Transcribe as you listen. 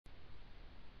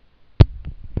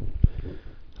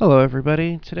Hello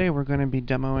everybody, today we're going to be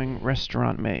demoing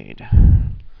Restaurant Maid.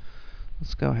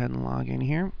 Let's go ahead and log in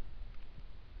here.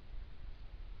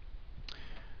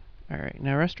 Alright,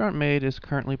 now Restaurant Maid is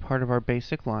currently part of our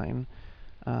basic line.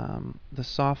 The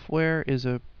software is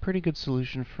a pretty good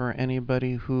solution for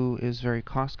anybody who is very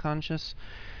cost conscious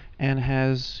and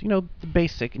has, the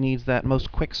basic needs that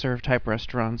most quick serve type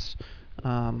restaurants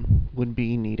would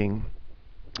be needing.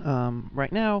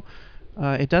 Right now,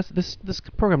 this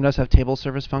program does have table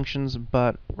service functions,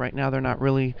 but right now they're not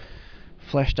really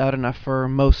fleshed out enough for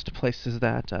most places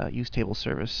that use table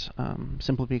service,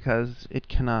 simply because it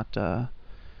can't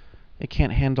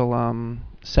handle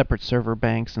separate server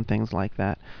banks and things like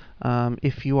that.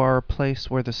 If you are a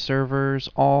place where the servers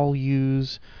all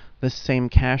use the same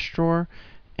cache drawer,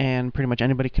 and pretty much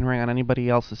anybody can ring on anybody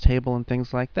else's table and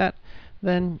things like that,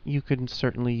 then you could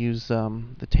certainly use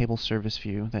the table service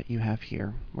view that you have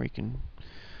here, where you can,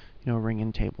 ring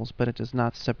in tables. But it does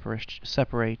not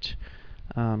separate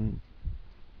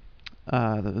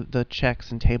the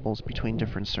checks and tables between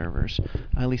different servers,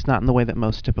 at least not in the way that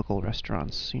most typical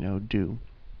restaurants, do.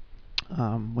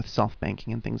 With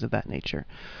self-banking and things of that nature.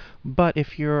 But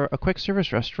if you're a quick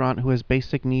service restaurant who has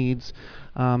basic needs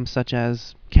such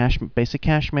as basic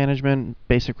cash management,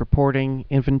 basic reporting,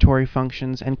 inventory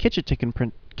functions, and kitchen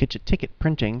ticket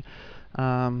printing,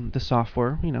 the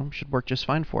software, should work just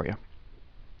fine for you.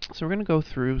 So we're going to go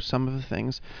through some of the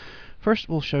things. First,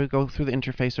 we'll go through the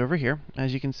interface over here.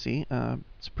 As you can see,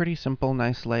 it's a pretty simple,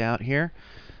 nice layout here.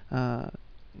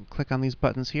 Click on these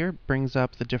buttons here, brings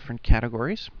up the different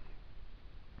categories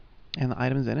and the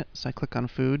items in it. So I click on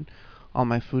food. All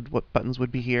my food buttons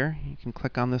would be here. You can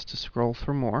click on this to scroll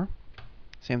through more.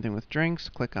 Same thing with drinks.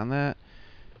 Click on that.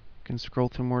 You can scroll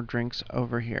through more drinks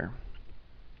over here.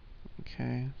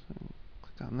 Okay, so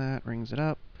click on that, brings it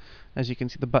up. As you can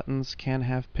see, the buttons can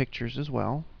have pictures as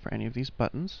well for any of these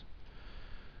buttons.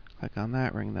 Click on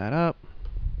that, ring that up.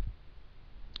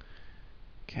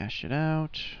 Cash it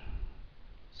out.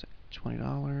 Say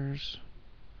 $20.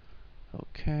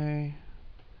 Okay.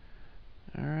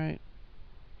 Alright.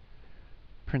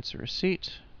 Prints a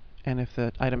receipt, and if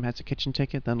the item has a kitchen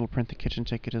ticket, then it'll print the kitchen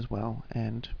ticket as well,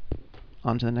 and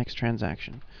on to the next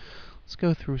transaction. Let's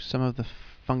go through some of the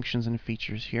functions and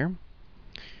features here.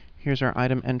 Here's our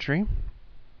item entry.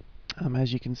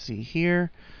 As you can see here,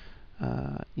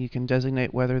 you can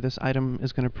designate whether this item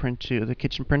is going to print to the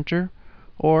kitchen printer,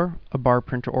 or a bar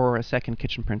printer, or a second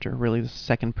kitchen printer. Really, the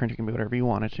second printer can be whatever you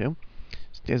want it to.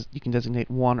 You can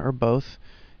designate one or both.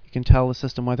 You can tell the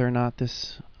system whether or not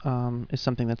this is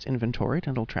something that's inventoried,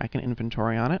 and it'll track an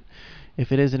inventory on it.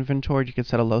 If it is inventoried, you can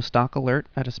set a low stock alert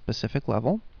at a specific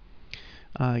level.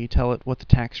 You tell it what the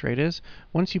tax rate is.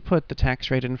 Once you put the tax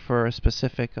rate in for a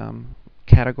specific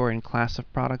category and class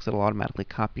of products, it'll automatically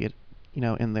copy it,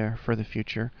 in there for the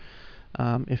future.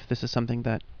 If this is something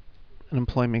that an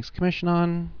employee makes commission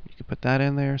on, you can put that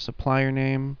in there. Supplier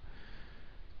name,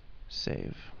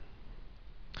 save.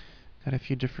 Got a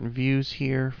few different views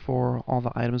here for all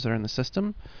the items that are in the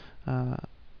system.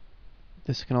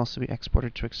 This can also be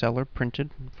exported to Excel or printed.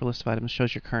 For list of items,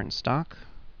 shows your current stock.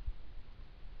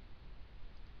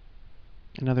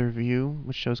 Another view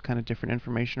which shows kind of different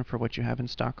information for what you have in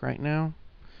stock right now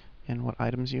and what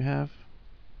items you have.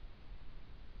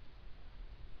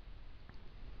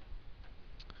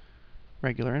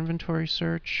 Regular inventory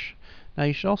search. Now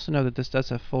you should also know that this does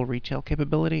have full retail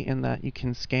capability in that you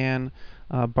can scan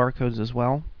barcodes as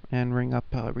well and ring up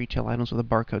retail items with a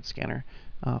barcode scanner.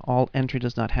 All entry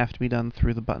does not have to be done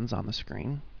through the buttons on the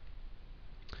screen.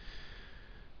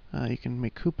 You can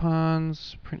make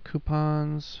coupons, print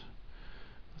coupons.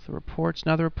 The reports.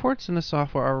 Now the reports in the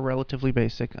software are relatively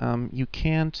basic. You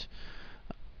can't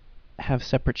have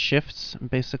separate shifts.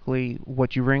 Basically,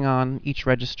 what you ring on each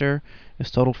register is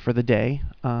totaled for the day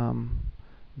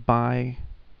by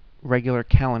regular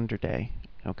calendar day.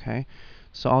 Okay,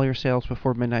 so all your sales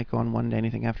before midnight go on one day,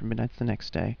 anything after midnight's the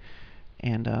next day.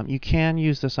 And you can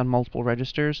use this on multiple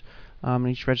registers.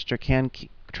 Each register can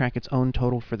track its own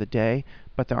total for the day,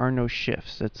 but there are no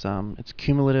shifts. It's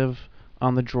cumulative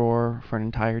on the drawer for an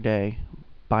entire day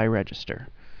by register.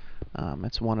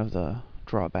 It's one of the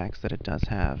drawbacks that it does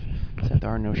have, is that there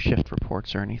are no shift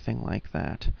reports or anything like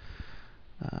that.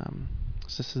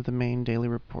 So this is the main daily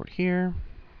report here.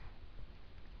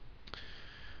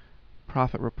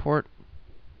 Profit report,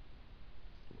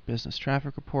 business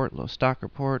traffic report, low stock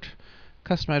report.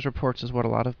 Customized reports is what a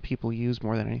lot of people use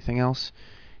more than anything else.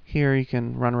 Here you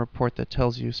can run a report that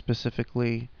tells you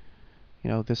specifically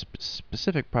this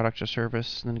specific product or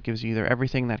service, and then it gives you either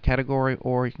everything in that category,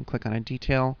 or you can click on a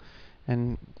detail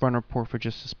and run a report for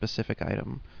just a specific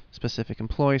item, specific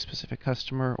employee, specific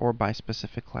customer, or by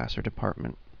specific class or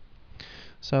department.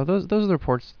 So those are the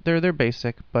reports. They're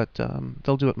basic, but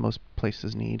they'll do what most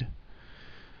places need.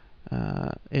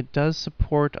 It does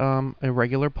support a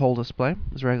regular poll display,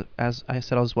 as I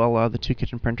said as well, the 2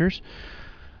 kitchen printers.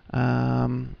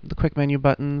 The quick menu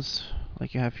buttons,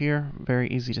 like you have here, very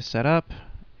easy to set up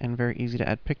and very easy to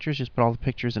add pictures. Just put all the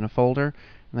pictures in a folder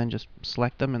and then just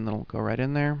select them and they'll go right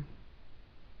in there.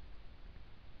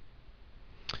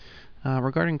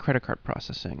 Regarding credit card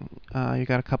processing, you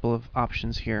got a couple of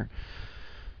options here.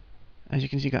 As you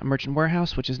can see, you got Merchant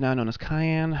Warehouse, which is now known as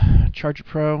Cayenne, Charge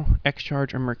Pro,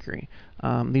 Xcharge, or Mercury.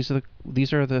 These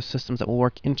are the systems that will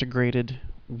work integrated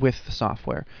with the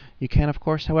software. You can, of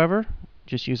course, however,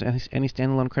 just use any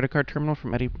standalone credit card terminal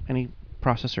from any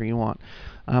processor you want.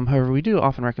 However, we do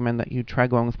often recommend that you try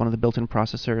going with one of the built-in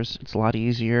processors. It's a lot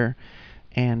easier,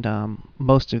 and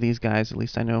most of these guys, at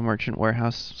least I know, Merchant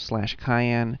Warehouse /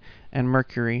 Cayenne and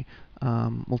Mercury,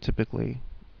 will typically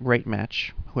rate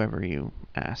match whoever you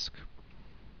ask,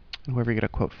 whoever you get a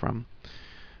quote from.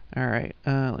 Alright,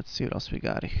 let's see what else we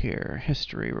got here.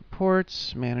 History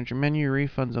reports, manager menu,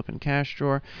 refunds, open cash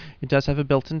drawer. It does have a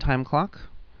built-in time clock.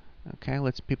 Okay,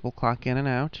 lets people clock in and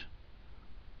out.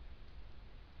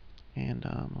 And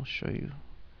I'll show you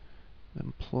the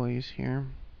employees here.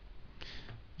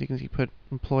 You can see, put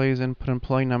employees in, put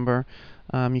employee number.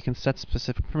 You can set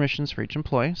specific permissions for each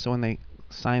employee. So when they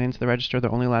sign into the register,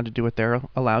 they're only allowed to do what they're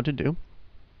allowed to do,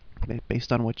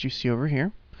 based on what you see over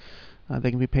here. They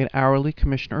can be paid hourly,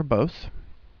 commission, or both.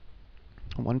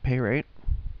 One pay rate.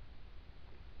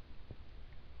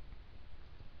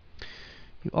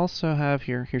 You also have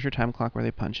here's your time clock where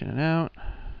they punch in and out.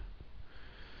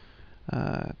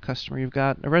 Customer, you've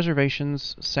got a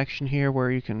reservations section here where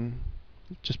you can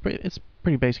it's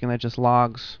pretty basic, and that just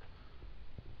logs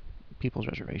people's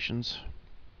reservations.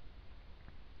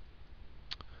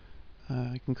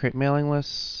 You can create mailing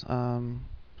lists,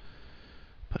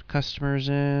 put customers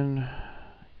in,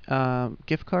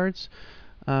 gift cards.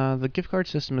 The gift card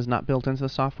system is not built into the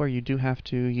software. You do have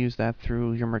to use that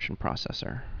through your merchant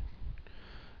processor.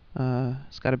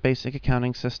 It's got a basic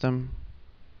accounting system,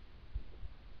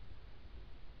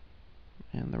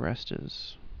 and the rest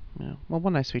is, well,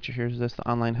 one nice feature here is the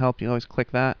online help. You always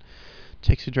click that. It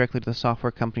takes you directly to the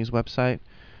software company's website,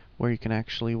 where you can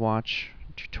actually watch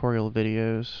tutorial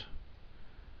videos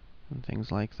and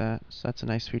things like that. So that's a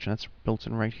nice feature that's built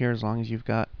in right here, as long as you've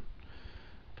got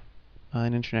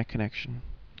an internet connection.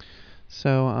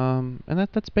 So, and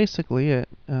that's basically it.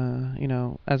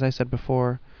 As I said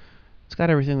before, it's got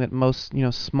everything that most,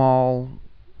 small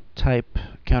type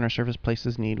counter service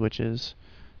places need, which is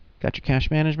got your cash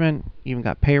management, even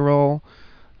got payroll,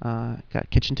 got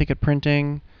kitchen ticket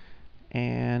printing,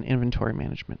 and inventory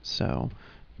management. So,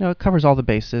 it covers all the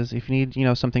bases. If you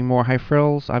need, something more high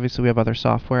frills, obviously we have other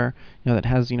software, that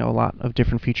has, a lot of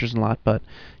different features and but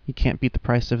you can't beat the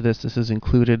price of this. This is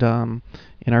included in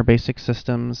our basic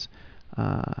systems,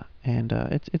 and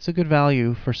it's a good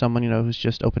value for someone, who's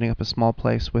just opening up a small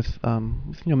place with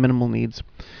minimal needs.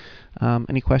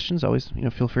 Any questions? Always,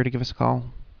 feel free to give us a call.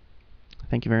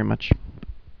 Thank you very much.